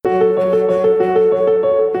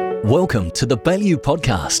Welcome to the Baillieu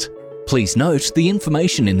Podcast. Please note the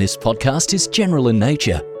information in this podcast is general in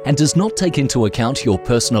nature and does not take into account your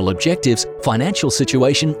personal objectives, financial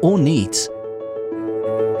situation or needs.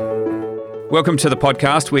 Welcome to the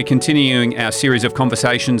podcast. We're continuing our series of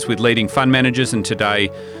conversations with leading fund managers, and today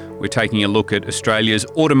we're taking a look at Australia's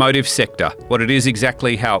automotive sector, what it is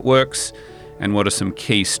exactly, how it works, and what are some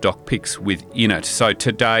key stock picks within it. So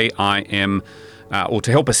today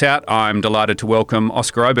to help us out, I'm delighted to welcome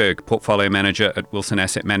Oscar Oberg, Portfolio Manager at Wilson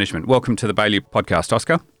Asset Management. Welcome to the Baillieu Podcast,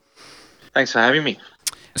 Oscar. Thanks for having me.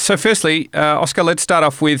 So firstly, Oscar, let's start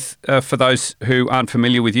off with, for those who aren't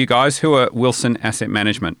familiar with you guys, who are Wilson Asset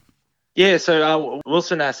Management? Yeah, so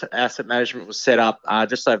Wilson Asset Management was set up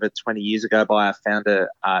just over 20 years ago by our founder,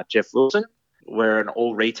 Jeff Wilson. We're an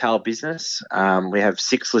all-retail business. We have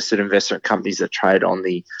 6 listed investment companies that trade on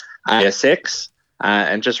the ASX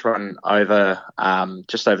and just run over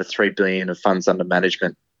just over $3 billion of funds under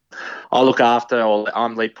management.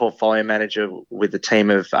 I'm lead portfolio manager with a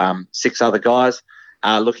team of 6 other guys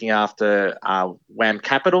looking after WAM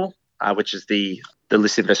Capital, which is the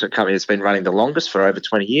listed investment company that's been running the longest for over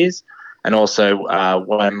 20 years, and also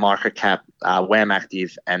WAM Microcap, WAM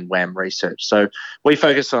Active, and WAM Research. So we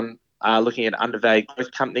focus on looking at undervalued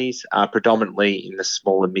growth companies, predominantly in the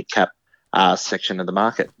small and mid-cap section of the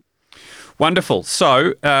market. Wonderful.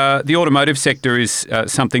 So the automotive sector is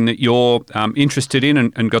something that you're interested in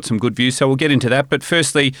and got some good views, so we'll get into that. But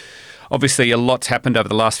firstly, obviously a lot's happened over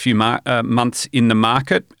the last few months in the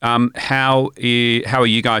market. How are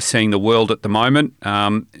you guys seeing the world at the moment?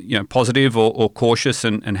 Positive or cautious,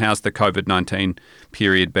 and how's the COVID-19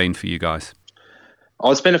 period been for you guys? Oh,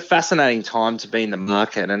 it's been a fascinating time to be in the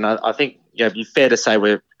market, and I think it'd be fair to say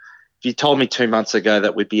if you told me 2 months ago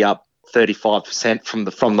that we'd be up 35%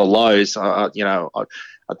 from the lows, I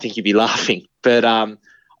think you'd be laughing. But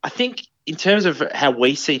I think in terms of how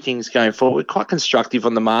we see things going forward, we're quite constructive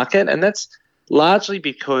on the market, and that's largely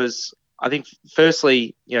because I think,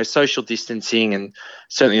 firstly, social distancing and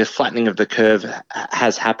certainly the flattening of the curve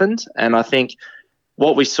has happened. And I think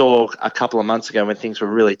what we saw a couple of months ago when things were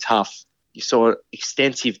really tough, you saw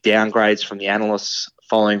extensive downgrades from the analysts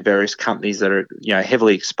following various companies that are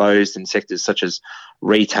heavily exposed in sectors such as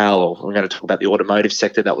retail, or we're going to talk about the automotive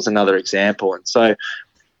sector. That was another example. And so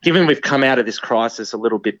given we've come out of this crisis a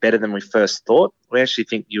little bit better than we first thought, we actually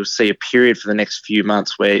think you'll see a period for the next few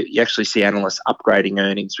months where you actually see analysts upgrading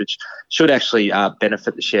earnings, which should actually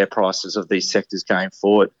benefit the share prices of these sectors going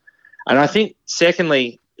forward. And I think,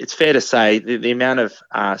 secondly, it's fair to say the amount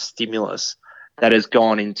of stimulus that has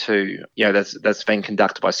gone into, that's been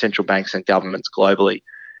conducted by central banks and governments globally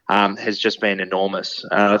has just been enormous.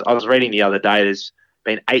 I was reading the other day, there's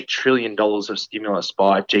been $8 trillion of stimulus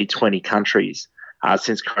by G20 countries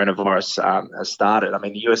since coronavirus has started. I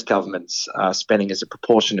mean, the US government's spending as a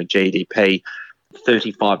proportion of GDP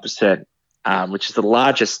 35%, which is the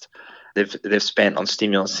largest they've spent on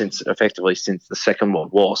stimulus since the Second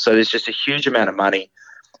World War. So there's just a huge amount of money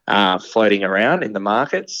floating around in the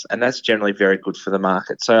markets, and that's generally very good for the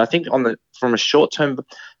market. So I think from a short-term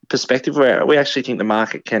perspective, we actually think the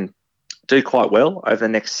market can do quite well over the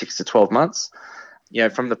next 6 to 12 months.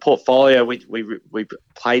 From the portfolio, we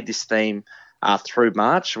played this theme through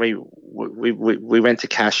March. We went to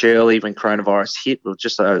cash early when coronavirus hit. We were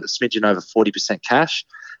just a smidgen over 40% cash,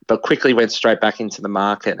 but quickly went straight back into the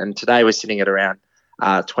market. And today we're sitting at around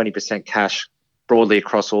 20% cash broadly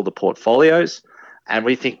across all the portfolios. And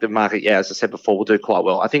we think the market, as I said before, will do quite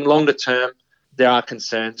well. I think longer term, there are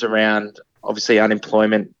concerns around, obviously,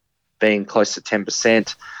 unemployment being close to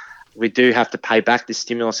 10%. We do have to pay back this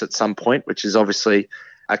stimulus at some point, which is obviously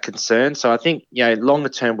a concern. So I think, longer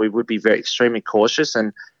term, we would be extremely cautious,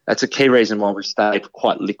 and that's a key reason why we've stayed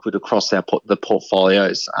quite liquid across the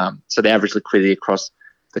portfolios. So the average liquidity across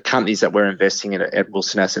the companies that we're investing in at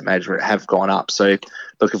Wilson Asset Management have gone up. So,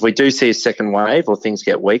 look, if we do see a second wave or things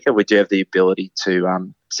get weaker, we do have the ability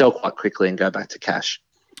to sell quite quickly and go back to cash.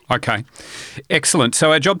 Okay, excellent.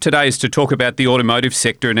 So our job today is to talk about the automotive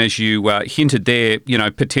sector, and as you hinted there,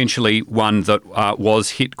 potentially one that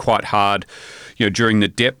was hit quite hard, during the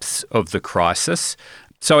depths of the crisis.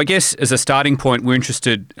 So I guess as a starting point, we're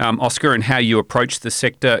interested, Oscar, in how you approach the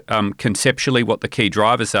sector conceptually, what the key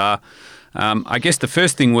drivers are. I guess the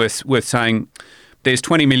first thing worth saying, there's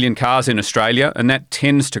 20 million cars in Australia, and that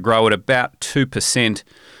tends to grow at about 2%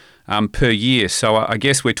 per year. So I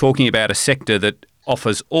guess we're talking about a sector that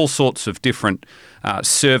offers all sorts of different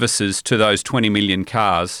services to those 20 million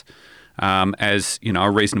cars as a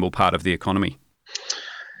reasonable part of the economy.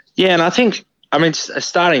 Yeah, and I think,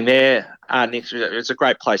 starting there, Nick, it's a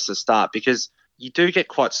great place to start because you do get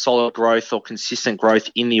quite solid growth or consistent growth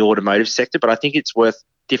in the automotive sector, but I think it's worth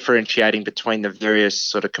differentiating between the various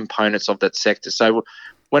sort of components of that sector. So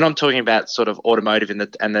when I'm talking about sort of automotive and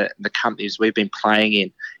the companies we've been playing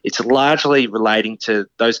in, it's largely relating to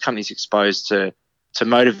those companies exposed to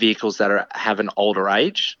motor vehicles that have an older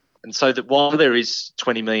age. And so that while there is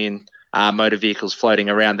 20 million motor vehicles floating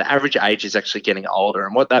around, the average age is actually getting older.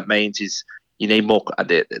 And what that means is you need more,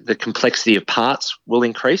 the complexity of parts will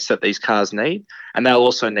increase that these cars need, and they'll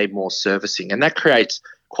also need more servicing. And that creates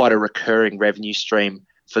quite a recurring revenue stream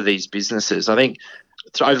for these businesses. I think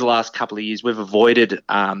over the last couple of years, we've avoided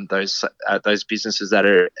those businesses that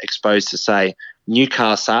are exposed to, say, new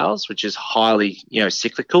car sales, which is highly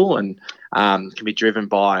cyclical and can be driven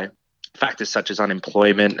by factors such as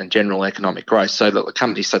unemployment and general economic growth. So that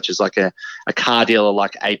companies such as like a car dealer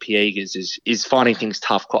like AP Eagers is finding things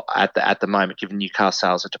tough at the moment, given new car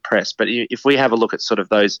sales are depressed. But if we have a look at sort of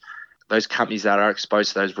those companies that are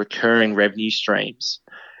exposed to those recurring revenue streams,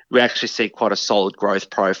 we actually see quite a solid growth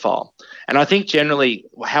profile. And I think generally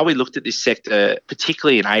how we looked at this sector,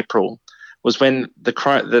 particularly in April, was when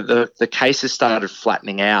the cases started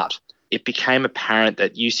flattening out, it became apparent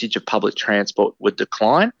that usage of public transport would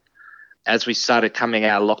decline. As we started coming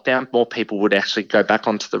out of lockdown, more people would actually go back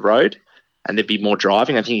onto the road and there'd be more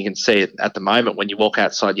driving. I think you can see it at the moment when you walk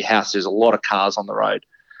outside your house, there's a lot of cars on the road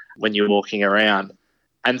when you're walking around.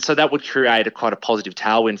 And so that would create quite a positive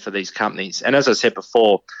tailwind for these companies. And as I said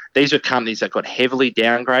before, these are companies that got heavily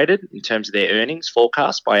downgraded in terms of their earnings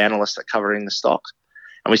forecast by analysts that are covering the stocks.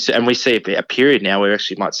 And we see a period now where we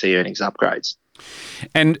actually might see earnings upgrades.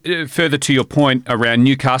 And further to your point around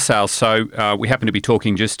new car sales, so we happen to be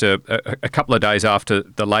talking just a couple of days after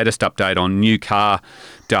the latest update on new car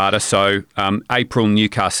data. So April new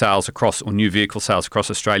car sales new vehicle sales across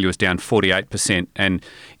Australia was down 48%, and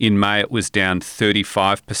in May it was down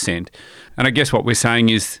 35%. And I guess what we're saying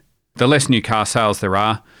is the less new car sales there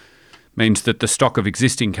are means that the stock of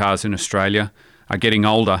existing cars in Australia are getting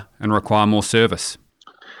older and require more service.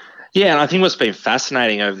 Yeah, and I think what's been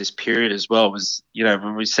fascinating over this period as well was,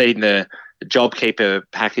 when we've seen the JobKeeper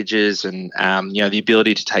packages and, the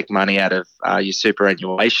ability to take money out of your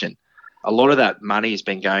superannuation, a lot of that money has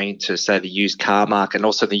been going to, say, the used car market and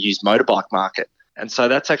also the used motorbike market. And so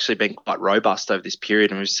that's actually been quite robust over this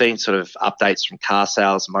period. And we've seen sort of updates from Car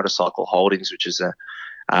Sales, Motorcycle Holdings, which is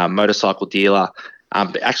a motorcycle dealer,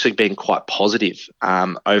 actually been quite positive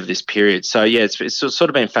over this period. So, yeah, it's sort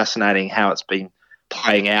of been fascinating how it's been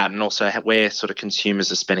playing out and also where sort of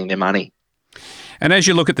consumers are spending their money. And as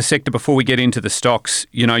you look at the sector, before we get into the stocks,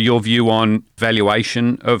 your view on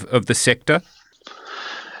valuation of the sector?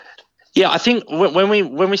 Yeah, I think when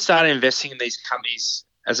we started investing in these companies,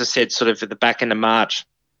 as I said, sort of at the back end of March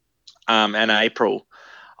and April,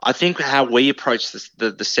 I think how we approached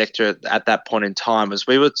the sector at that point in time was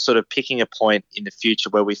we were sort of picking a point in the future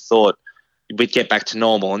where we thought we'd get back to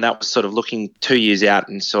normal, and that was sort of looking 2 years out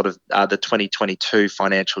in sort of the 2022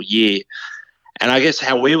 financial year. And I guess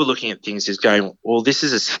how we were looking at things is going, well, this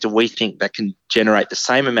is a sector we think that can generate the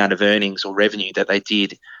same amount of earnings or revenue that they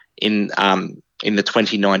did in the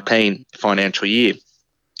 2019 financial year.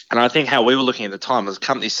 And I think how we were looking at the time was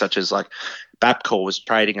companies such as like Bapcor was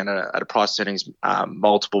trading at a price earnings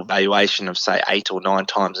multiple valuation of, say, 8 or 9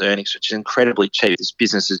 times earnings, which is incredibly cheap. This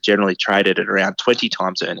business is generally traded at around 20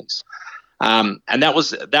 times earnings. And that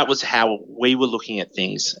was how we were looking at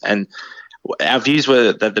things. And our views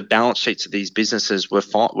were that the balance sheets of these businesses were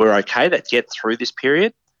okay, that get through this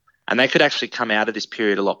period, and they could actually come out of this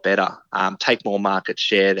period a lot better, take more market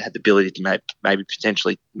share. They had the ability to maybe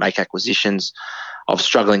potentially make acquisitions of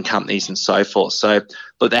struggling companies and so forth. So,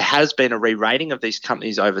 look, there has been a re-rating of these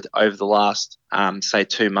companies over the last, say,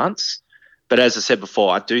 2 months. But as I said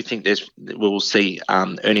before, I do think we will see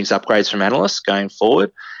earnings upgrades from analysts going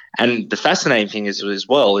forward. And the fascinating thing is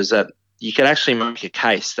that you could actually make a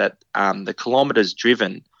case that the kilometres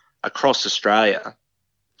driven across Australia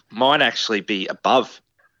might actually be above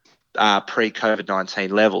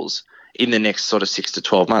pre-COVID-19 levels in the next sort of 6 to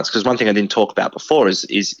 12 months. Because one thing I didn't talk about before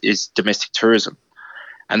is domestic tourism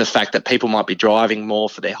and the fact that people might be driving more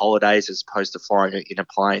for their holidays as opposed to flying in a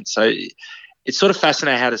plane. So it's sort of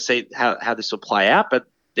fascinating how to see how this will play out, but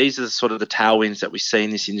these are sort of the tailwinds that we see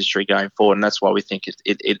in this industry going forward, and that's why we think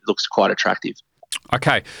it looks quite attractive.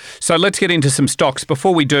 Okay, so let's get into some stocks.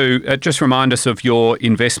 Before we do, just remind us of your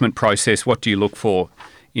investment process. What do you look for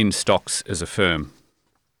in stocks as a firm?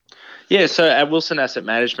 Yeah, so at Wilson Asset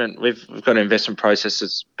Management, we've got an investment process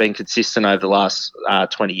that's been consistent over the last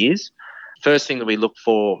 20 years. First thing that we look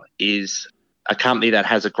for is a company that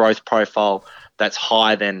has a growth profile that's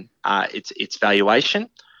higher than its valuation.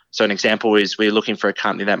 So an example is we're looking for a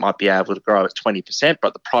company that might be able to grow at 20%,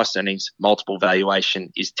 but the price earnings multiple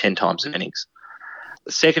valuation is 10 times earnings.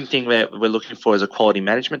 The second thing we're looking for is a quality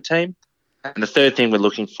management team. And the third thing we're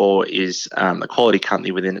looking for is a quality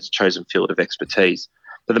company within its chosen field of expertise.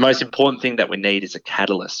 But the most important thing that we need is a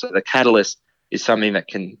catalyst. So the catalyst is something that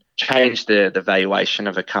can change the valuation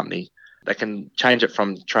of a company, that can change it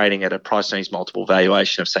from trading at a price earnings multiple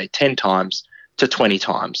valuation of, say, 10 times to 20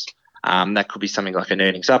 times. That could be something like an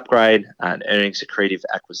earnings upgrade, an earnings accretive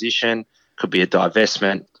acquisition, could be a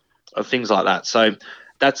divestment, or things like that. So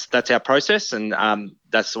that's our process, and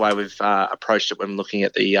that's the way we've approached it when looking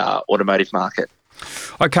at the automotive market.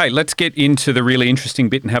 Okay, let's get into the really interesting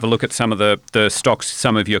bit and have a look at some of the stocks,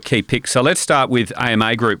 some of your key picks. So let's start with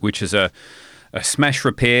AMA Group, which is a smash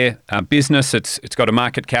repair business. It's got a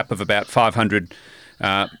market cap of about $500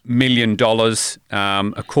 million.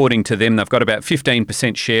 According to them, they've got about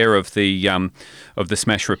 15% share of the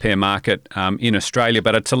smash repair market in Australia,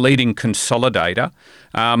 but it's a leading consolidator.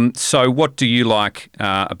 So what do you like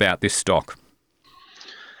about this stock?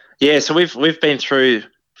 Yeah, so we've been through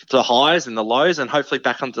the highs and the lows, and hopefully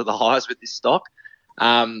back onto the highs with this stock.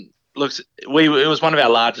 It was one of our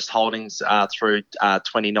largest holdings through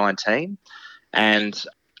 2019, and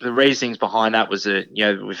the reasons behind that was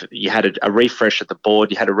you had a refresh at the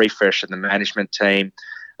board, you had a refresh in the management team,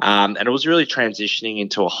 and it was really transitioning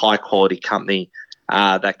into a high quality company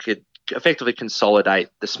that could effectively consolidate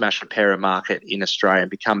the smash repairer market in Australia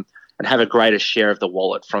and have a greater share of the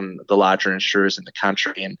wallet from the larger insurers in the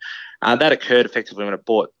country. And that occurred effectively when it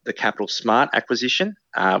bought the Capital Smart acquisition,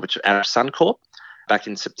 which out of Suncorp, back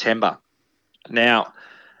in September. Now,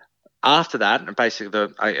 after that, basically,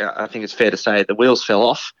 I think it's fair to say the wheels fell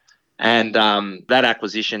off, and that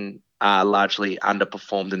acquisition largely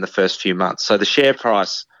underperformed in the first few months. So the share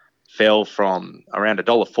price fell from around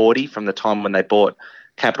 $1.40 from the time when they bought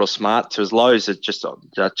Capital Smart to as low as just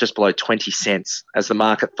below 20 cents, as the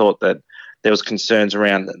market thought that there was concerns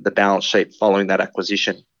around the balance sheet following that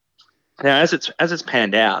acquisition. Now, as it's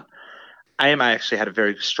panned out, AMA actually had a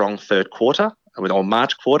very strong third quarter, or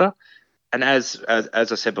March quarter. And as I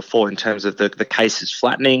said before, in terms of the cases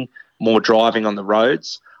flattening, more driving on the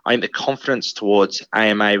roads, I think the confidence towards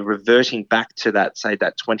AMA reverting back to that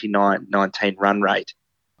 2019 run rate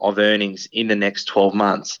of earnings in the next 12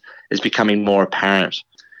 months is becoming more apparent.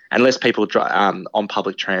 And less people on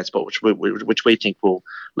public transport, which we think will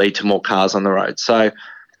lead to more cars on the road. So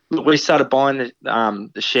we started buying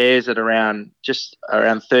the shares at around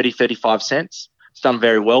 30, 35 cents. It's done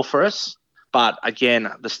very well for us. But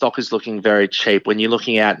again, the stock is looking very cheap. When you're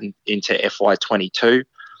looking out into FY22,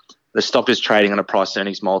 the stock is trading on a price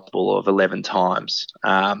earnings multiple of 11 times.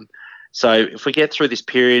 So if we get through this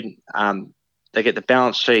period, they get the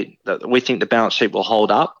balance sheet. We think the balance sheet will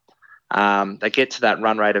hold up. They get to that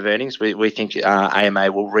run rate of earnings. We think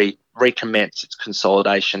AMA will recommence its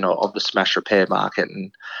consolidation of the smash repair market,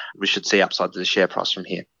 and we should see upside to the share price from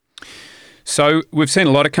here. So we've seen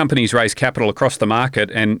a lot of companies raise capital across the market,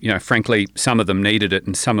 and frankly, some of them needed it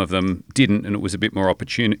and some of them didn't, and it was a bit more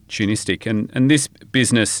opportunistic. And this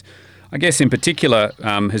business, I guess in particular,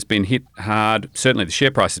 has been hit hard. Certainly, the share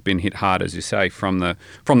price has been hit hard, as you say, from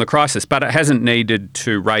the crisis. But it hasn't needed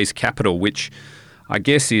to raise capital, which I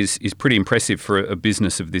guess is pretty impressive for a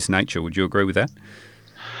business of this nature. Would you agree with that?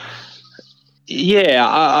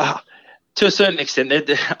 Yeah. To a certain extent,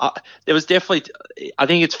 there was definitely. I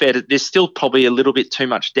think it's fair. There's still probably a little bit too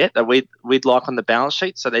much debt that we'd like on the balance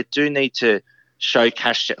sheet. So they do need to show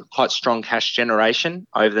quite strong cash generation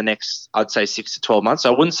over the next, I'd say, 6 to 12 months.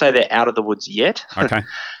 So I wouldn't say they're out of the woods yet. Okay.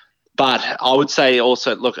 But I would say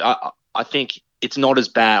also, look, I think it's not as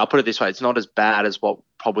bad. I'll put it this way: it's not as bad as what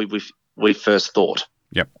probably we first thought.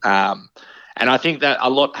 Yep. And I think that a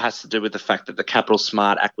lot has to do with the fact that the Capital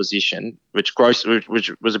Smart acquisition, which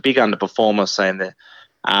was a big underperformer, say in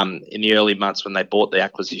the early months when they bought the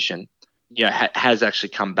acquisition, has actually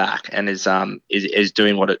come back and is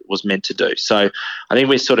doing what it was meant to do. So I think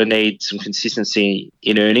we sort of need some consistency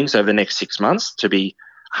in earnings over the next 6 months to be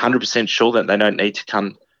 100% sure that they don't need to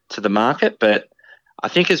come to the market. But I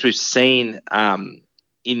think as we've seen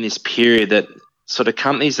in this period, that sort of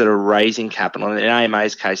companies that are raising capital, and in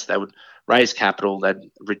AMA's case, they would raise capital,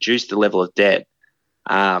 they'd reduce the level of debt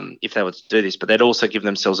if they were to do this, but they'd also give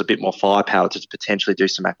themselves a bit more firepower to potentially do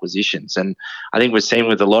some acquisitions. And I think we're seeing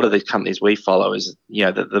with a lot of the companies we follow is,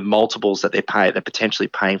 the multiples that they're potentially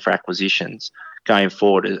paying for acquisitions going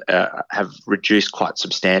forward have reduced quite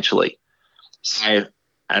substantially. So,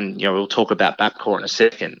 and we'll talk about Bapcor in a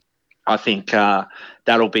second. I think the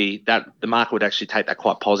market would actually take that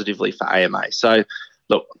quite positively for AMA. So,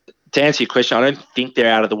 look, to answer your question, I don't think they're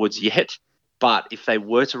out of the woods yet, but if they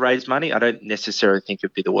were to raise money, I don't necessarily think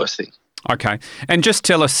it'd be the worst thing. Okay, and just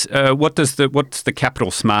tell us what's the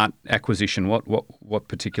Capital Smart acquisition? What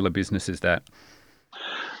particular business is that?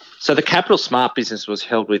 So the Capital Smart business was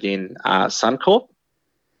held within Suncorp,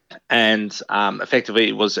 and effectively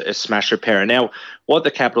it was a smash repair. Now, what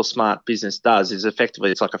the Capital Smart business does is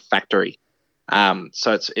effectively it's like a factory.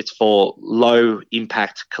 So it's for low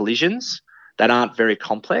impact collisions that aren't very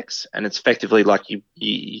complex, and it's effectively like you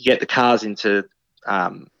get the cars into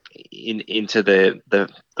the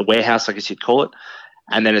warehouse, I guess you'd call it,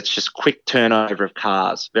 and then it's just quick turnover of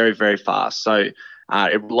cars, very, very fast. So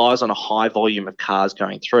it relies on a high volume of cars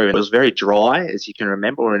going through. It was very dry, as you can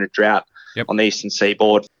remember. We're in a drought on the eastern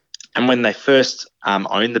seaboard. And when they first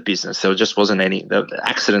owned the business, there just wasn't any, the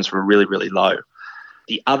accidents were really, really low.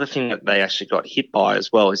 The other thing that they actually got hit by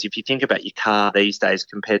as well is if you think about your car these days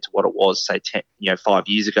compared to what it was, say, 5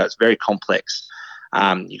 years ago, it's very complex.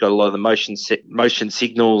 You've got a lot of the motion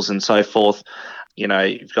signals and so forth.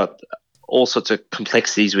 You've got all sorts of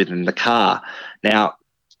complexities within the car. Now,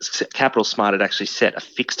 Capital Smart had actually set a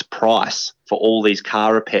fixed price for all these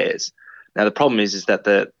car repairs. Now, the problem is that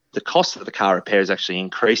the cost of the car repair is actually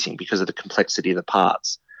increasing because of the complexity of the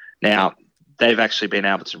parts. Now, they've actually been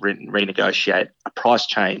able to renegotiate a price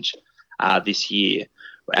change this year,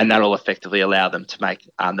 and that will effectively allow them to make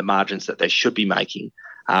the margins that they should be making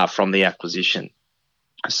from the acquisition.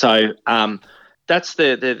 So that's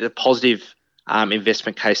the positive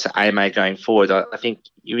investment case for AMA going forward. I think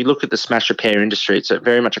if you look at the smash repair industry, it's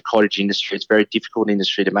very much a cottage industry. It's a very difficult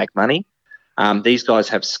industry to make money. These guys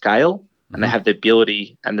have scale, and they have the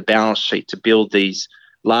ability and the balance sheet to build these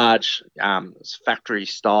large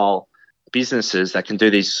factory-style businesses that can do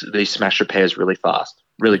these smash repairs really fast,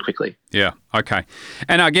 really quickly. Yeah, okay.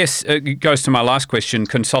 And I guess it goes to my last question,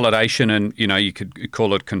 consolidation, and, you could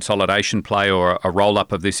call it consolidation play or a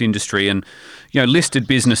roll-up of this industry. And, listed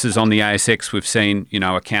businesses on the ASX, we've seen,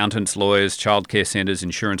 accountants, lawyers, childcare centres,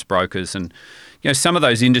 insurance brokers, and, some of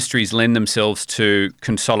those industries lend themselves to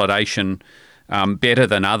consolidation better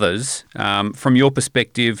than others. From your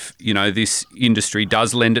perspective, this industry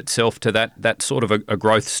does lend itself to that sort of a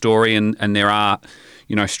growth story, and there are,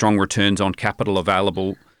 strong returns on capital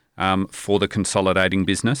available for the consolidating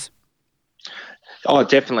business. Oh,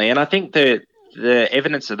 definitely. And I think the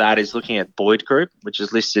evidence of that is looking at Boyd Group, which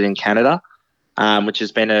is listed in Canada, which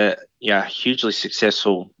has been a hugely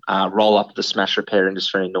successful roll-up of the smash repair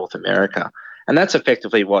industry in North America. And that's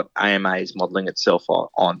effectively what AMA is modelling itself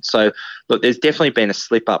on. So, look, there's definitely been a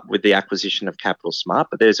slip-up with the acquisition of Capital Smart,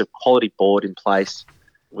 but there's a quality board in place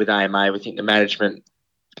with AMA. We think the management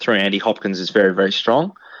through Andy Hopkins is very, very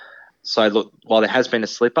strong. So, look, while there has been a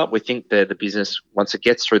slip-up, we think that the business, once it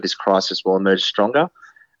gets through this crisis, will emerge stronger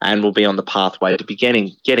and will be on the pathway to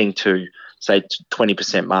getting to, say,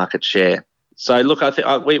 20% market share. So, look, I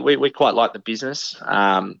think we quite like the business.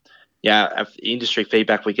 Industry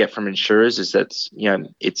feedback we get from insurers is that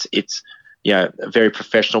it's a very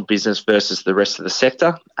professional business versus the rest of the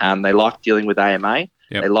sector. They like dealing with AMA.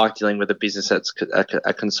 Yep. They like dealing with a business that's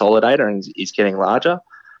a consolidator and is getting larger.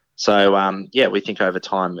 So, we think over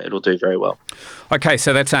time it'll do very well. Okay,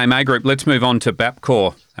 so that's AMA Group. Let's move on to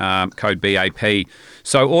Bapcor, code BAP.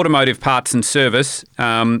 So automotive parts and service,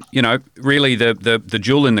 really the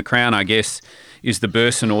jewel in the crown, I guess, is the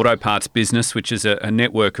Burson Auto Parts business, which is a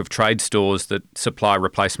network of trade stores that supply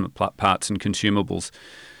replacement parts and consumables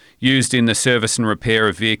used in the service and repair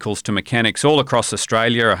of vehicles to mechanics all across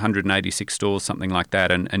Australia, 186 stores, something like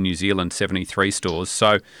that, and New Zealand, 73 stores.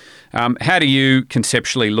 So how do you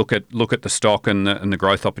conceptually look at the stock and the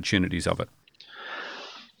growth opportunities of it?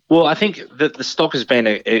 Well, I think that the stock has been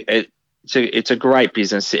it's a great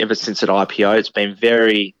business ever since it IPO. It's been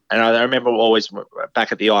very, and I remember always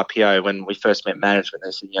back at the IPO when we first met management,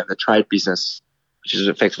 they said, the trade business, which is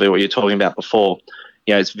effectively what you're talking about before,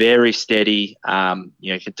 it's very steady.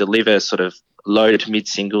 You can deliver sort of low to mid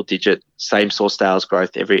single digit same store sales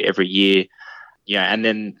growth every year. And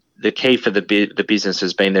then the key for the business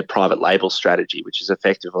has been their private label strategy, which is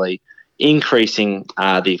effectively increasing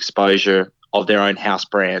the exposure of their own house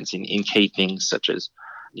brands in key things such as,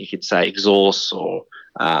 you could say, exhausts or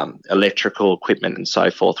electrical equipment and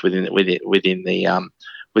so forth within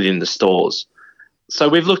the stores. So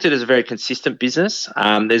we've looked at it as a very consistent business.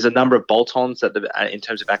 There's a number of bolt-ons in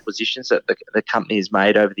terms of acquisitions that the company has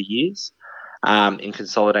made over the years in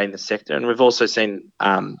consolidating the sector, and we've also seen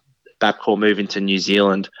Bapcor move into New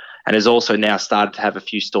Zealand and has also now started to have a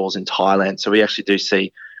few stores in Thailand. So we actually do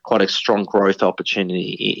see quite a strong growth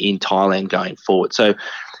opportunity in Thailand going forward. So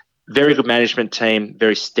very good management team,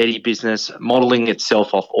 very steady business, modelling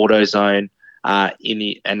itself off AutoZone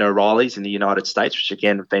and O'Reilly's in the United States, which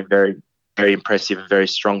again have been very, very impressive and very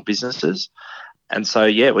strong businesses. And so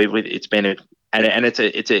it's been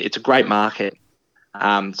it's a great market.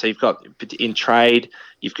 So you've got in trade,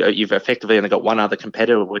 you've effectively only got one other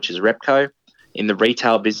competitor, which is Repco. In the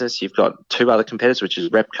retail business, you've got two other competitors, which is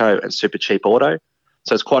Repco and Supercheap Auto.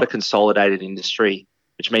 So it's quite a consolidated industry,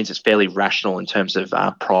 which means it's fairly rational in terms of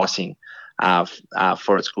pricing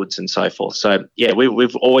for its goods and so forth. So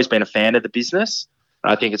we've always been a fan of the business.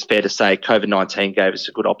 I think it's fair to say COVID-19 gave us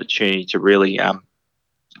a good opportunity to really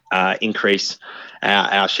increase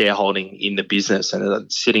our shareholding in the business,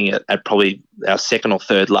 and sitting at probably our second or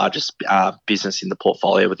third largest business in the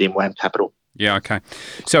portfolio within WAM Capital. Yeah, okay.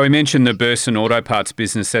 So we mentioned the Burson Auto Parts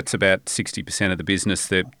business. That's about 60% of the business.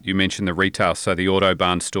 That you mentioned the retail, so the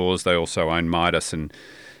Autobarn stores. They also own Midas and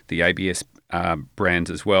the ABS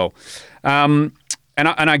brands as well. And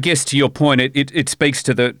I guess to your point, it speaks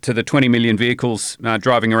to the 20 million vehicles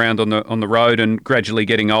driving around on the road and gradually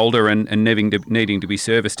getting older and needing to be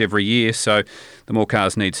serviced every year. So the more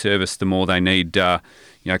cars need service, the more they need car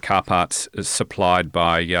parts supplied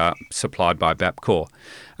by Bapcor.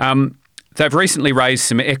 They've recently raised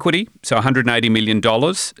some equity, so $180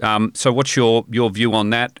 million. So what's your view on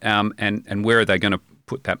that, and where are they going to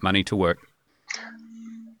put that money to work?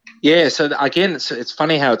 Yeah, so again, it's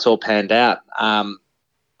funny how it's all panned out,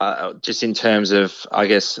 just in terms of, I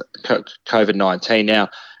guess, COVID-19. Now,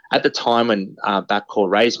 at the time when Bapcor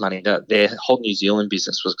raised money, their whole New Zealand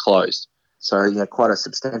business was closed. So, quite a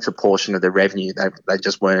substantial portion of their revenue they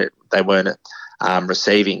just weren't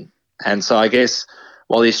receiving. And so I guess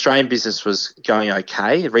while the Australian business was going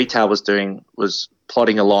okay, retail was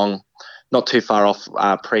plodding along, not too far off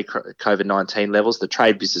pre-COVID-19 levels. The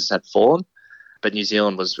trade business had fallen, but New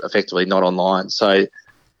Zealand was effectively not online. So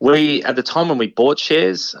we, at the time when we bought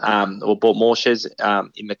shares, or bought more shares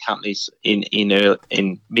in the companies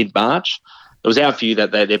in mid-March, it was our view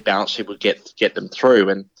that their balance sheet would get them through.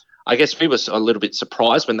 And I guess we were a little bit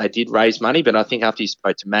surprised when they did raise money, but I think after you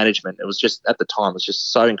spoke to management, it was just, at the time, it was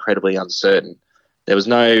just so incredibly uncertain. There was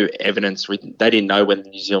no evidence. They didn't know when the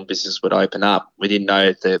New Zealand business would open up. We didn't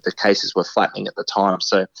know the cases were flattening at the time.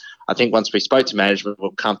 So I think once we spoke to management, we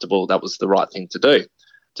were comfortable that was the right thing to do,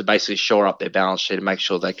 to basically shore up their balance sheet and make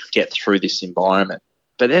sure they could get through this environment.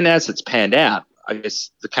 But then as it's panned out, I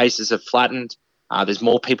guess the cases have flattened. There's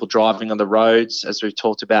more people driving on the roads, as we've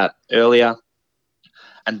talked about earlier.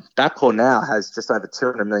 And Bapcor now has just over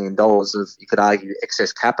 $200 million of, you could argue,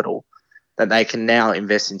 excess capital that they can now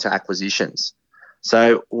invest into acquisitions.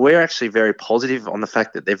 So we're actually very positive on the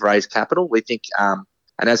fact that they've raised capital. We think, and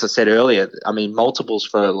as I said earlier, I mean, multiples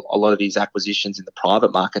for a lot of these acquisitions in the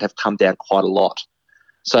private market have come down quite a lot.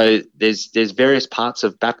 So there's various parts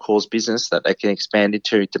of Bapcor's business that they can expand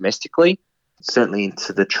into domestically, certainly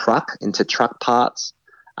into truck parts,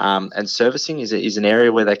 and servicing is an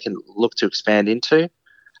area where they can look to expand into,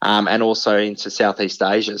 and also into Southeast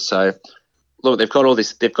Asia. So look,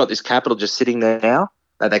 they've got this capital just sitting there now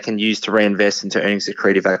that they can use to reinvest into earnings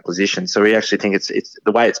accretive acquisitions. So we actually think it's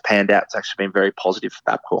the way it's panned out, it's actually been very positive for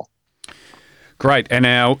Bapcor. Great. And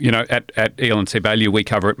now, at EL&C Value, we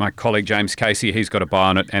cover it. My colleague James Casey, he's got a buy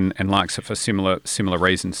on it and likes it for similar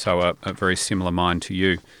reasons. So a very similar mind to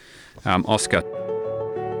you, Oscar.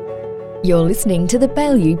 You're listening to the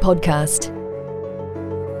Value Podcast.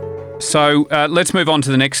 So let's move on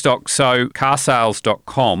to the next stock. So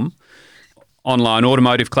carsales.com, online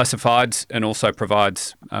automotive classifieds, and also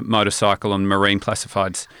provides motorcycle and marine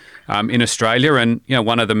classifieds in Australia. And,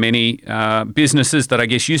 one of the many businesses that I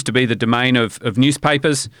guess used to be the domain of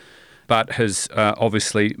newspapers, but has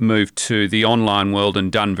obviously moved to the online world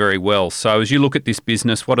and done very well. So as you look at this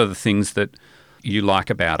business, what are the things that you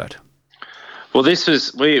like about it? Well,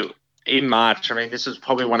 in March, I mean, this was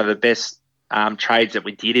probably one of the best trades that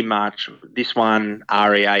we did in March. This one,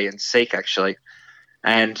 REA and Seek, actually.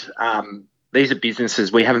 And these are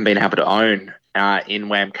businesses we haven't been able to own in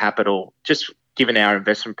WAM Capital, just given our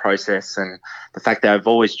investment process and the fact that they've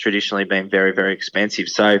always traditionally been very, very expensive.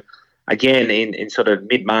 So again, in sort of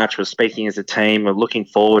mid-March, we're speaking as a team, we're looking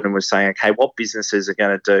forward and we're saying, okay, what businesses are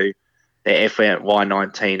going to do their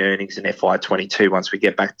FY19 earnings in FY22 once we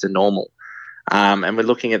get back to normal? And we're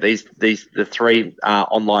looking at the three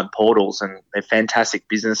online portals, and they're fantastic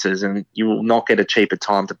businesses, and you will not get a cheaper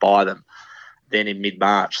time to buy them than in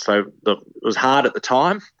mid-March. So look, it was hard at the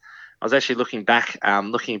time. I was actually looking back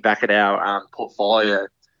at our portfolio.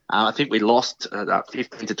 I think we lost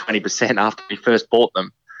 15 to 20% after we first bought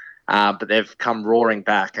them, but they've come roaring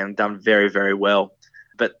back and done very, very well.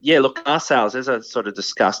 But yeah, look, car sales, as I sort of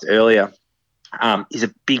discussed earlier, is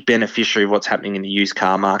a big beneficiary of what's happening in the used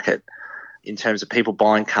car market in terms of people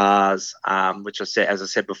buying cars, which as I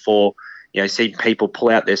said before, see people pull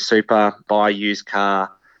out their super, buy a used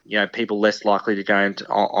car. people less likely to go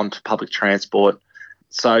onto public transport.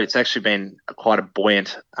 So it's actually been quite a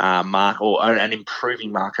buoyant market, or an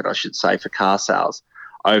improving market, I should say, for car sales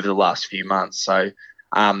over the last few months. So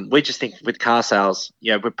we just think with car sales,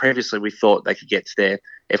 but previously we thought they could get to their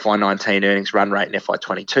FY19 earnings run rate in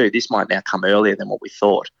FY22. This might now come earlier than what we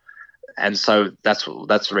thought. And so that's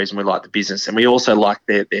the reason we like the business. And we also like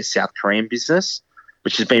their South Korean business,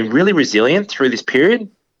 which has been really resilient through this period,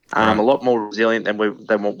 Right. a lot more resilient than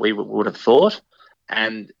what we would have thought.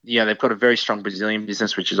 And, they've got a very strong Brazilian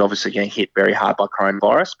business, which is obviously getting hit very hard by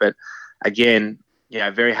coronavirus. But again,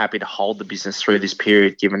 very happy to hold the business through this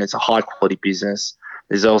period, given it's a high-quality business.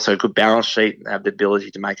 There's also a good balance sheet and have the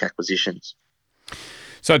ability to make acquisitions.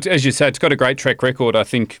 So as you say, it's got a great track record. I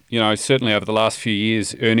think, certainly over the last few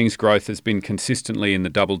years, earnings growth has been consistently in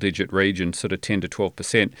the double-digit region, sort of 10 to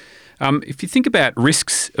 12%. If you think about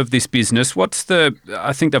risks of this business,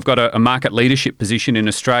 I think they've got a market leadership position in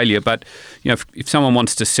Australia, but, if someone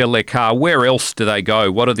wants to sell their car, where else do they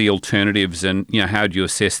go? What are the alternatives, and, how do you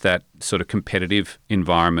assess that sort of competitive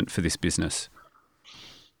environment for this business?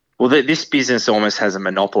 Well, this business almost has a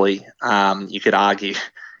monopoly, you could argue,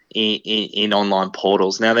 in online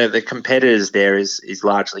portals. Now, the competitors there is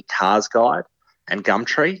largely Cars Guide and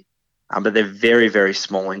Gumtree, but they're very, very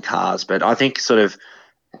small in cars. But I think sort of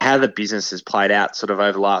how the business has played out sort of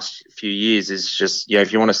over the last few years is just,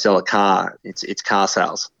 if you want to sell a car, it's car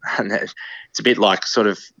sales. And it's a bit like sort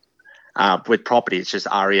of with property, it's just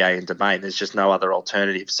REA and Domain. There's just no other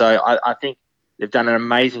alternative. So I think they've done an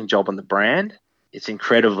amazing job on the brand. It's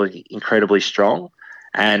incredibly, incredibly strong.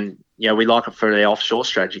 And, we like it for their offshore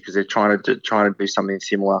strategy because they're trying to do something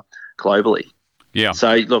similar globally. Yeah.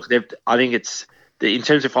 So, look, I think it's in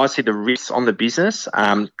terms of, if I see the risks on the business,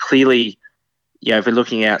 clearly, if we're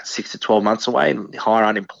looking at 6 to 12 months away, higher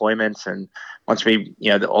unemployment, and once a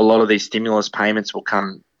lot of these stimulus payments will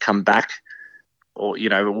come back, or,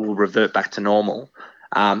 will revert back to normal,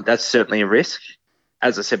 that's certainly a risk.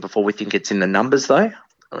 As I said before, we think it's in the numbers, though,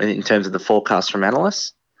 in terms of the forecast from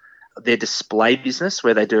analysts. Their display business,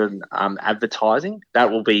 where they do advertising, that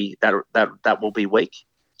will be weak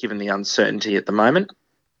given the uncertainty at the moment.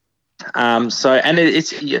 It's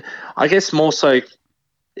I guess more so,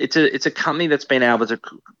 it's a company that's been able to,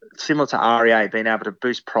 similar to REA, been able to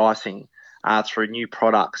boost pricing through new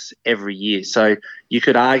products every year. So you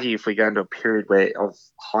could argue, if we go into a period of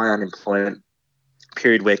high unemployment,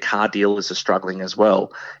 period where car dealers are struggling as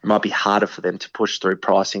well, it might be harder for them to push through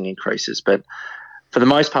pricing increases. But for the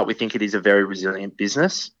most part, we think it is a very resilient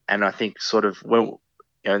business, and I think sort of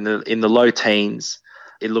in the low teens,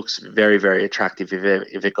 it looks very, very attractive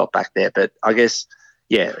if it got back there. But I guess,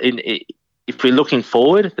 if we're looking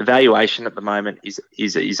forward, the valuation at the moment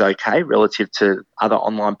is okay relative to other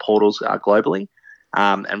online portals globally,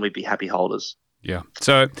 and we'd be happy holders. Yeah.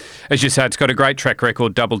 So, as you said, it's got a great track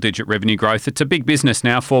record, double-digit revenue growth. It's a big business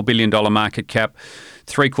now, $4 billion market cap.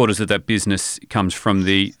 3/4 of that business comes from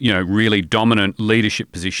the, really dominant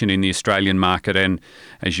leadership position in the Australian market, and,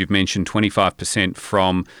 as you've mentioned, 25%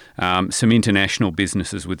 from some international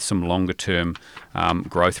businesses with some longer-term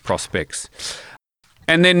growth prospects.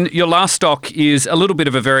 And then your last stock is a little bit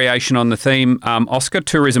of a variation on the theme, Oscar,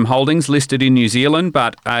 Tourism Holdings, listed in New Zealand,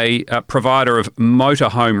 but a provider of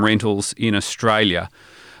motorhome rentals in Australia,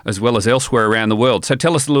 as well as elsewhere around the world. So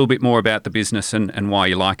tell us a little bit more about the business and why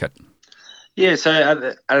you like it. Yeah,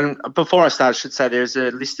 so before I start, I should say there's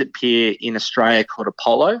a listed peer in Australia called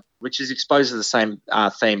Apollo, which is exposed to the same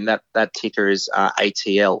theme. That ticker is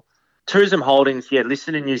ATL. Tourism Holdings,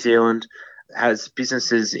 listed in New Zealand, has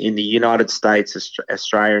businesses in the United States,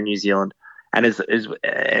 Australia, and New Zealand,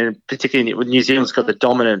 and particularly New Zealand's got the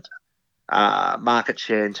dominant market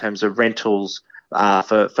share in terms of rentals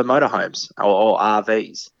for motorhomes or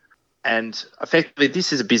RVs. And effectively,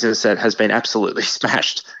 this is a business that has been absolutely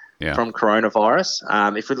smashed from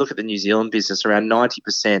coronavirus. If we look at the New Zealand business, around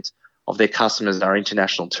 90% of their customers are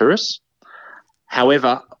international tourists.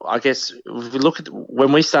 However, I guess if we look at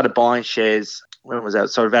when we started buying shares, when was that?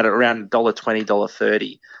 So about around $1.20,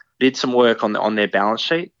 $1.30. Did some work on their balance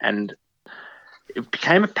sheet, and it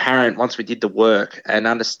became apparent once we did the work and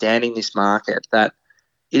understanding this market that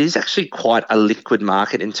it is actually quite a liquid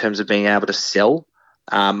market in terms of being able to sell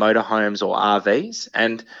motorhomes or RVs.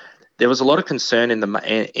 And there was a lot of concern in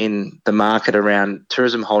the market around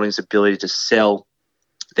Tourism Holdings' ability to sell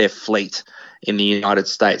their fleet in the United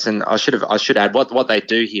States. And I should add what they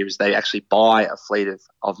do here is they actually buy a fleet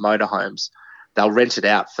of motorhomes. They'll rent it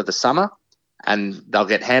out for the summer, and they'll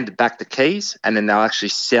get handed back the keys, and then they'll actually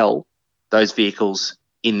sell those vehicles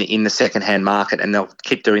in the second-hand market, and they'll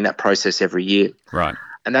keep doing that process every year. Right.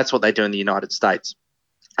 And that's what they do in the United States.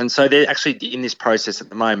 And so they're actually in this process at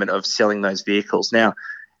the moment of selling those vehicles. Now,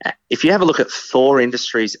 if you have a look at Thor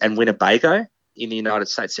Industries and Winnebago in the United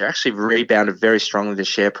States, they're actually rebounded very strongly. The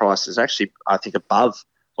share price is actually, I think, above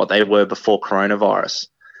what they were before coronavirus.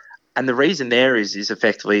 And the reason there is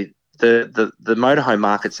effectively the motorhome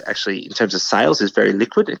market's actually, in terms of sales, is very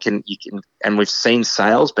liquid. And we've seen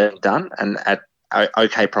sales being done and at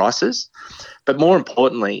okay prices. But more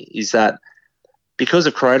importantly is that because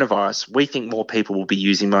of coronavirus, we think more people will be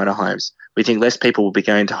using motorhomes. We think less people will be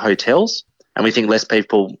going to hotels, and we think less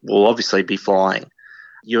people will obviously be flying.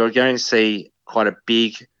 You're going to see quite a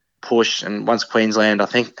big push, and once Queensland, I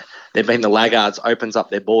think they've been the laggards, opens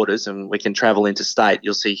up their borders and we can travel interstate,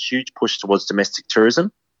 you'll see a huge push towards domestic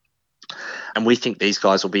tourism. And we think these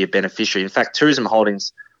guys will be a beneficiary. In fact, Tourism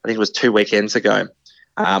Holdings, I think it was 2 weekends ago,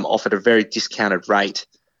 offered a very discounted rate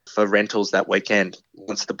for rentals that weekend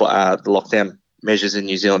once the lockdown measures in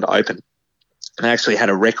New Zealand open. And they actually had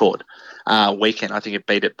a record weekend. I think it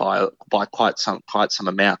beat it by quite some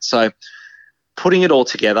amount. So putting it all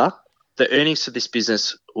together, the earnings for this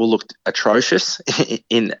business will look atrocious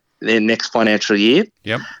in their next financial year.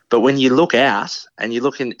 Yep. But when you look out and you're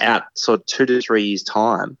looking out sort of 2 to 3 years'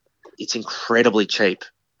 time, it's incredibly cheap.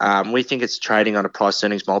 We think it's trading on a price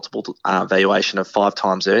earnings multiple valuation of 5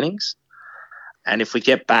 times earnings. And if we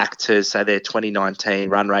get back to, say, their 2019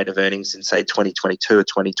 run rate of earnings in, say, 2022 or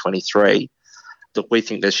 2023, look, we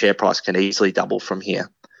think the share price can easily double from here.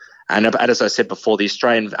 And as I said before, the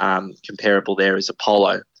Australian comparable there is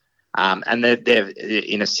Apollo, and they're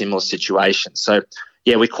in a similar situation. So,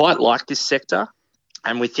 yeah, we quite like this sector,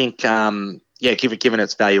 and we think, given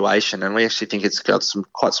its valuation, and we actually think it's got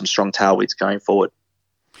quite some strong tailwinds going forward.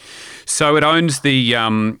 So it owns the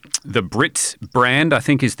Brits brand, I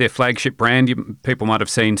think, is their flagship brand. People might have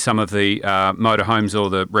seen some of the motorhomes or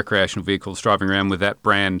the recreational vehicles driving around with that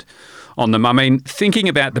brand on them. I mean, thinking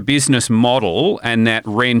about the business model and that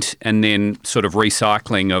rent and then sort of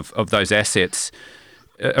recycling of those assets,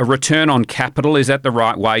 a return on capital, is that the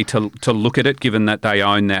right way to look at it, given that they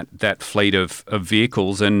own that fleet of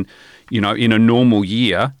vehicles? And, you know, in a normal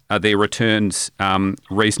year, are their returns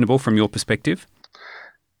reasonable from your perspective?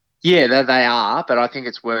 Yeah, they are, but I think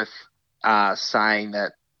it's worth saying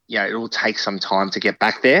that, you know, it will take some time to get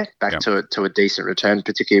back there, to a decent return,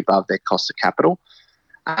 particularly above their cost of capital.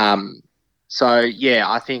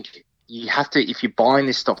 I think you have to, if you're buying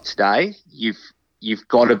this stock today, you've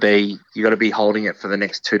got to be holding it for the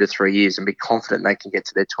next 2 to 3 years and be confident they can get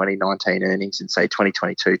to their 2019 earnings in, say,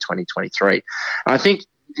 2022, 2023. And I think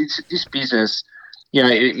this business, you know,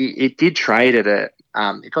 it did trade at it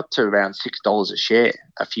got to around $6 a share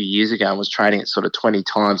a few years ago and was trading at sort of 20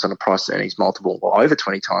 times on a price earnings multiple, or over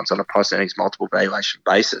 20 times on a price earnings multiple valuation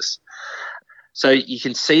basis. So you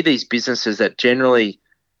can see these businesses that generally,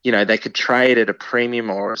 you know, they could trade at a premium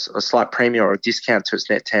or a slight premium or a discount to its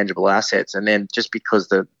net tangible assets. And then just because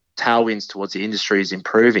the tailwinds towards the industry is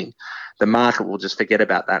improving, the market will just forget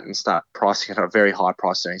about that and start pricing at a very high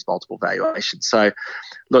price earnings multiple valuation. So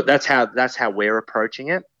look, that's how we're approaching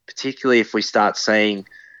it, particularly if we start seeing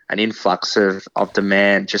an influx of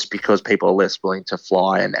demand just because people are less willing to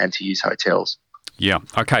fly and to use hotels. Yeah.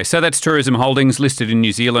 Okay. So that's Tourism Holdings, listed in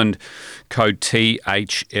New Zealand, code THL.NZ.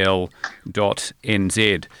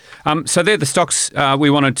 So they're the stocks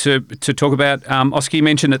we wanted to talk about. Oscar, you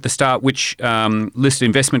mentioned at the start which listed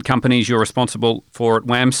investment companies you're responsible for at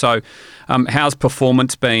WAM. So how's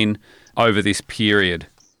performance been over this period?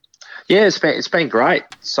 Yeah, it's been great.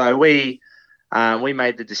 So we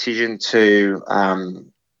made the decision to,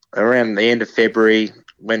 around the end of February,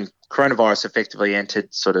 when coronavirus effectively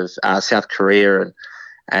entered sort of South Korea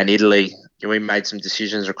and Italy, we made some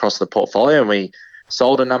decisions across the portfolio and we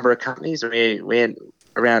sold a number of companies. We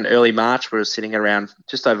around early March, we were sitting around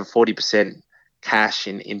just over 40% cash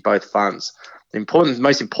in both funds. The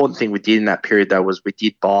most important thing we did in that period, though, was we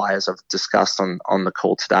did buy, as I've discussed on the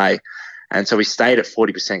call today. And so we stayed at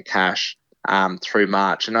 40% cash through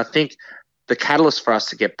March. And I think the catalyst for us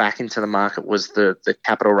to get back into the market was the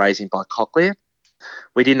capital raising by Cochlear.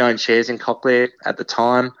 We didn't own shares in Cochlear at the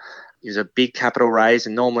time. It was a big capital raise,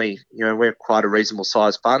 and normally, you know, we're quite a reasonable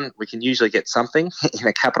sized fund. We can usually get something in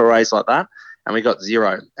a capital raise like that, and we got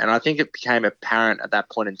zero. And I think it became apparent at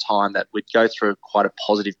that point in time that we'd go through quite a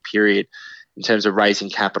positive period in terms of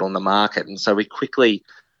raising capital in the market. And so we quickly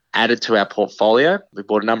added to our portfolio. We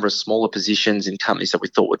bought a number of smaller positions in companies that we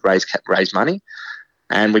thought would raise money.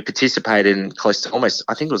 And we participated in close to almost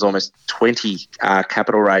 20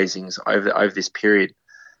 capital raisings over this period.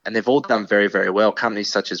 And they've all done very, very well.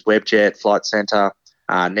 Companies such as Webjet, Flight Centre,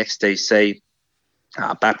 NextDC,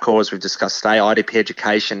 Bapcor, as we've discussed today, IDP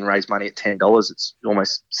Education raised money at $10. It's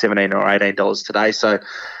almost $17 or $18 today. So,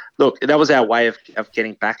 look, that was our way of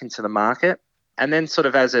getting back into the market. And then sort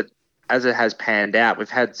of as it has panned out, we've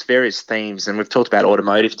had various themes, and we've talked about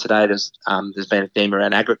automotive today. There's been a theme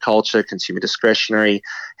around agriculture, consumer discretionary,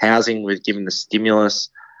 housing. We've given the stimulus.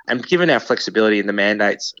 And given our flexibility in the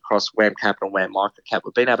mandates across WAM Capital and WAM Microcap,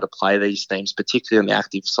 we've been able to play these themes, particularly on the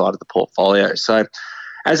active side of the portfolio. So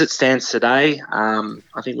as it stands today, I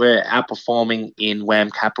think we're outperforming in WAM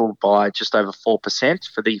Capital by just over 4%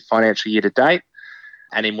 for the financial year to date.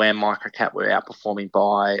 And in WAM Microcap, we're outperforming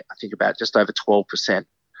by, I think, about just over 12%.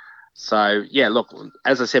 So, yeah, look,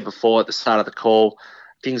 as I said before at the start of the call,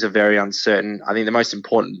 things are very uncertain. I think the most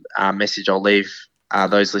important message I'll leave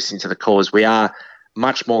those listening to the call is we are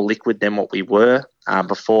much more liquid than what we were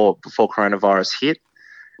before coronavirus hit,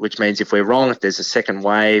 which means if we're wrong, if there's a second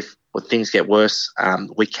wave or things get worse,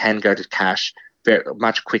 we can go to cash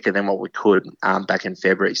much quicker than what we could back in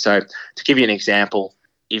February. So to give you an example,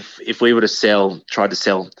 if we were to tried to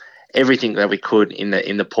sell everything that we could in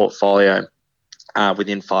the portfolio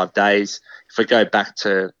within 5 days, if we go back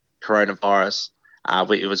to coronavirus,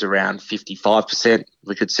 it was around 55%.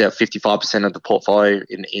 We could sell 55% of the portfolio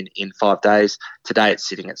in 5 days. Today, it's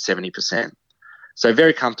sitting at 70%. So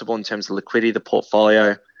very comfortable in terms of liquidity of the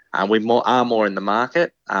portfolio. We are more in the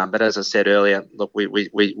market, but as I said earlier, look,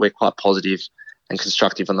 we're quite positive and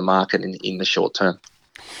constructive on the market in the short term.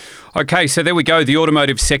 Okay, so there we go, the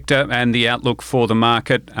automotive sector and the outlook for the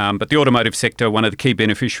market. But the automotive sector, one of the key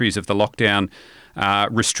beneficiaries of the lockdown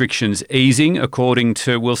restrictions easing, according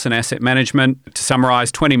to Wilson Asset Management. To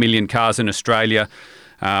summarise, 20 million cars in Australia.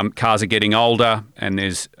 Cars are getting older, and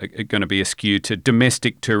there's going to be a skew to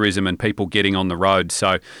domestic tourism and people getting on the road.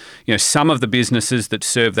 So, some of the businesses that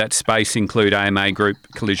serve that space include AMA Group,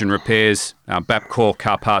 Collision Repairs, Bapcor,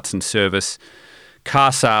 Car Parts and Service,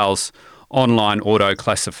 Car Sales, Online Auto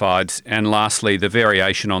Classifieds, and lastly, the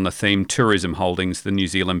variation on the theme, Tourism Holdings, the New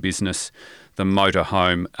Zealand business, the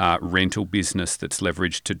motorhome rental business that's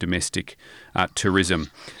leveraged to domestic tourism.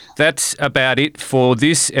 That's about it for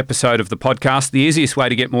this episode of the podcast. The easiest way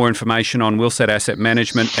to get more information on Wilson Asset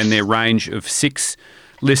Management and their range of 6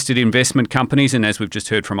 listed investment companies, and as we've just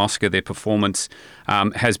heard from Oscar, their performance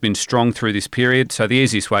has been strong through this period. So the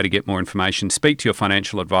easiest way to get more information, speak to your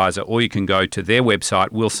financial advisor, or you can go to their website,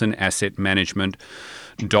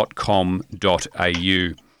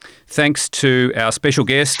 wilsonassetmanagement.com.au. Thanks to our special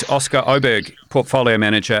guest, Oscar Oberg, Portfolio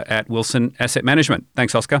Manager at Wilson Asset Management.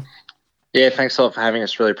 Thanks, Oscar. Yeah, thanks a lot for having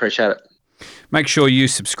us. Really appreciate it. Make sure you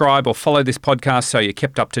subscribe or follow this podcast so you're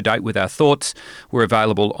kept up to date with our thoughts. We're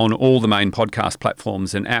available on all the main podcast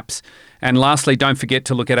platforms and apps. And lastly, don't forget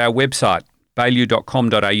to look at our website,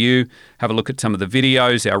 baillieu.com.au. Have a look at some of the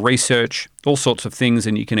videos, our research, all sorts of things,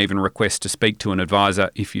 and you can even request to speak to an advisor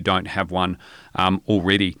if you don't have one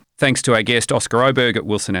already. Thanks to our guest, Oscar Oberg at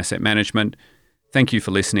Wilson Asset Management. Thank you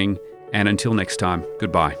for listening, and until next time,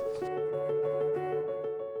 goodbye.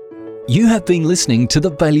 You have been listening to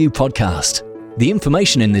the Value Podcast. The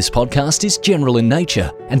information in this podcast is general in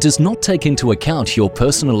nature and does not take into account your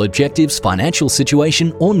personal objectives, financial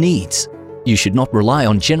situation, or needs. You should not rely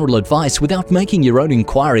on general advice without making your own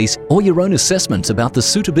inquiries or your own assessment about the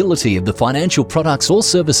suitability of the financial products or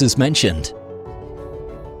services mentioned.